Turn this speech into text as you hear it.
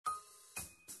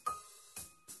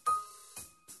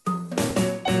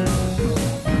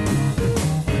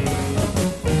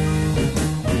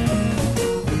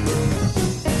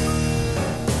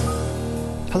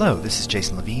Hello, this is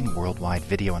Jason Levine, worldwide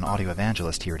video and audio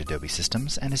evangelist here at Adobe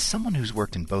Systems, and as someone who's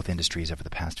worked in both industries over the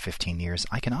past 15 years,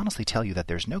 I can honestly tell you that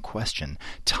there's no question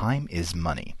time is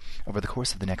money. Over the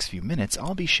course of the next few minutes,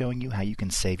 I'll be showing you how you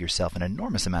can save yourself an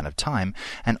enormous amount of time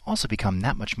and also become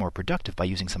that much more productive by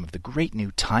using some of the great new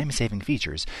time-saving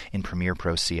features in Premiere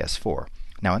Pro CS4.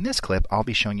 Now in this clip, I'll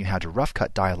be showing you how to rough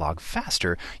cut dialogue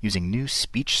faster using new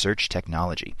speech search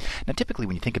technology. Now typically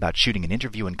when you think about shooting an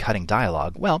interview and cutting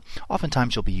dialogue, well,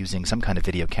 oftentimes you'll be using some kind of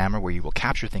video camera where you will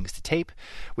capture things to tape,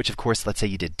 which of course, let's say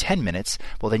you did 10 minutes,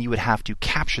 well then you would have to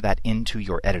capture that into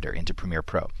your editor, into Premiere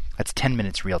Pro. That's 10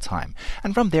 minutes real time.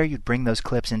 And from there you'd bring those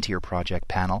clips into your project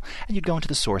panel and you'd go into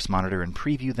the source monitor and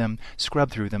preview them,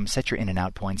 scrub through them, set your in and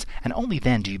out points, and only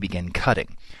then do you begin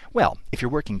cutting. Well, if you're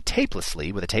working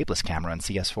tapelessly with a tapeless camera on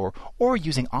CS4 or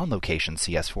using on-location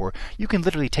CS4, you can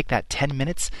literally take that 10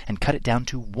 minutes and cut it down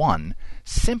to 1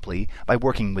 simply by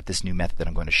working with this new method that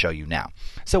I'm going to show you now.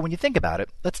 So when you think about it,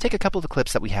 let's take a couple of the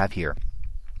clips that we have here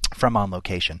from on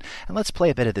location and let's play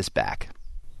a bit of this back.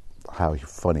 How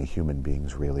funny human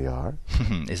beings really are.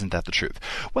 Isn't that the truth?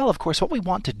 Well, of course, what we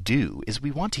want to do is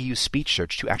we want to use speech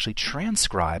search to actually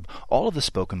transcribe all of the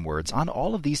spoken words on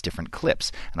all of these different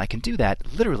clips. And I can do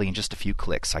that literally in just a few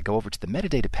clicks. I go over to the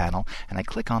metadata panel and I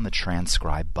click on the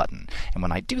transcribe button. And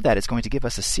when I do that, it's going to give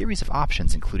us a series of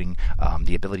options, including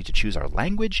the ability to choose our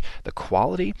language, the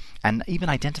quality, and even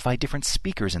identify different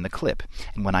speakers in the clip.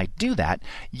 And when I do that,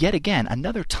 yet again,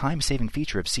 another time-saving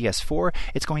feature of CS4,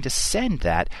 it's going to send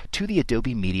that to the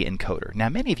Adobe Media Encoder. Now,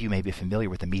 many of you may be familiar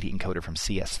with the Media Encoder from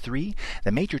CS3.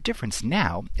 The major difference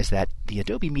now is that the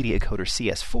Adobe Media Encoder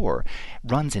CS4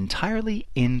 runs entirely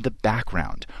in the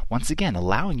background, once again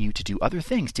allowing you to do other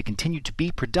things to continue to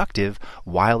be productive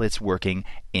while it's working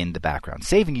in the background,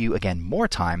 saving you, again, more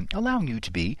time, allowing you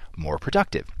to be more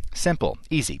productive. Simple,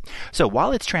 easy. So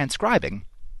while it's transcribing,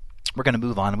 we're going to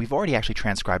move on. We've already actually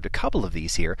transcribed a couple of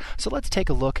these here, so let's take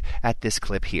a look at this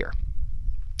clip here.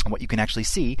 And what you can actually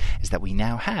see is that we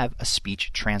now have a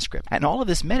speech transcript. And all of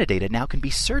this metadata now can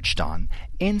be searched on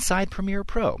inside Premiere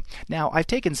Pro. Now, I've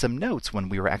taken some notes when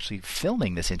we were actually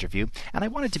filming this interview, and I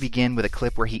wanted to begin with a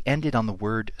clip where he ended on the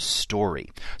word story.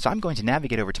 So I'm going to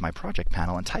navigate over to my project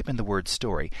panel and type in the word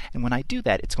story. And when I do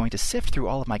that, it's going to sift through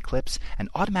all of my clips and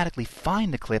automatically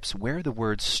find the clips where the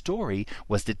word story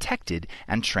was detected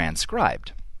and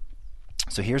transcribed.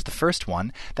 So here's the first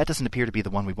one. That doesn't appear to be the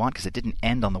one we want because it didn't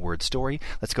end on the word story.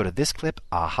 Let's go to this clip.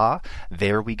 Aha,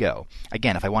 there we go.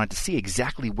 Again, if I wanted to see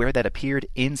exactly where that appeared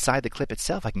inside the clip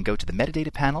itself, I can go to the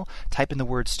metadata panel, type in the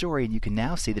word story, and you can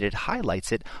now see that it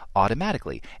highlights it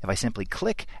automatically. If I simply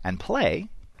click and play...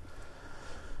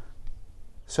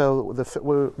 So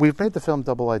we've made the film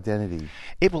double identity.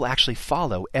 It will actually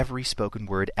follow every spoken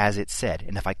word as it said.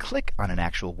 And if I click on an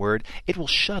actual word, it will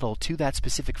shuttle to that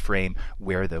specific frame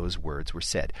where those words were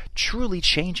said, truly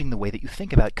changing the way that you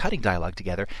think about cutting dialogue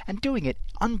together and doing it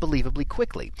unbelievably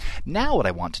quickly. Now what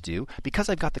I want to do, because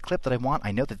I've got the clip that I want,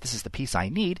 I know that this is the piece I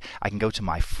need, I can go to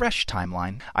my fresh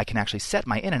timeline. I can actually set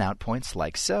my in and out points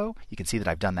like so. You can see that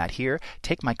I've done that here.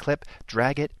 Take my clip,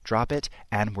 drag it, drop it,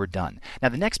 and we're done. Now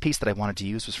the next piece that I wanted to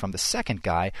use was from the second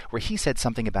guy where he said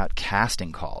something about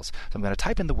casting calls. So I'm going to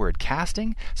type in the word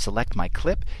casting, select my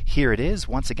clip. Here it is.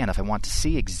 Once again, if I want to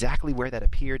see exactly where that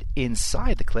appeared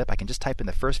inside the clip, I can just type in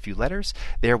the first few letters.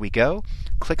 There we go.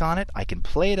 Click on it. I can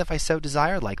play it if I so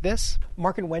desire, like this.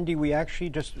 Mark and Wendy, we actually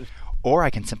just... Or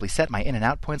I can simply set my in and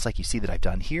out points like you see that I've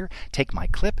done here, take my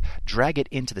clip, drag it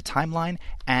into the timeline,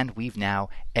 and we've now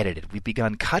edited. We've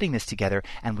begun cutting this together,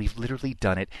 and we've literally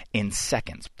done it in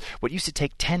seconds. What used to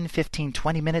take 10, 15,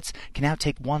 20 minutes can now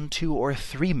take 1, 2, or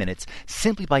 3 minutes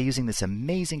simply by using this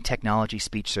amazing technology,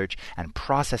 speech search, and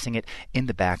processing it in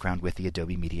the background with the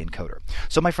Adobe Media Encoder.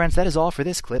 So my friends, that is all for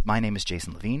this clip. My name is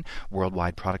Jason Levine,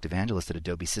 worldwide product evangelist at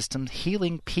Adobe Systems,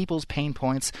 healing people's pain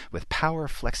points with power,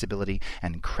 flexibility,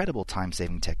 and incredible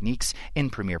time-saving techniques in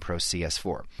Premiere Pro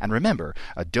CS4. And remember,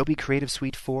 Adobe Creative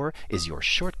Suite 4 is your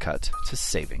shortcut to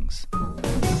savings.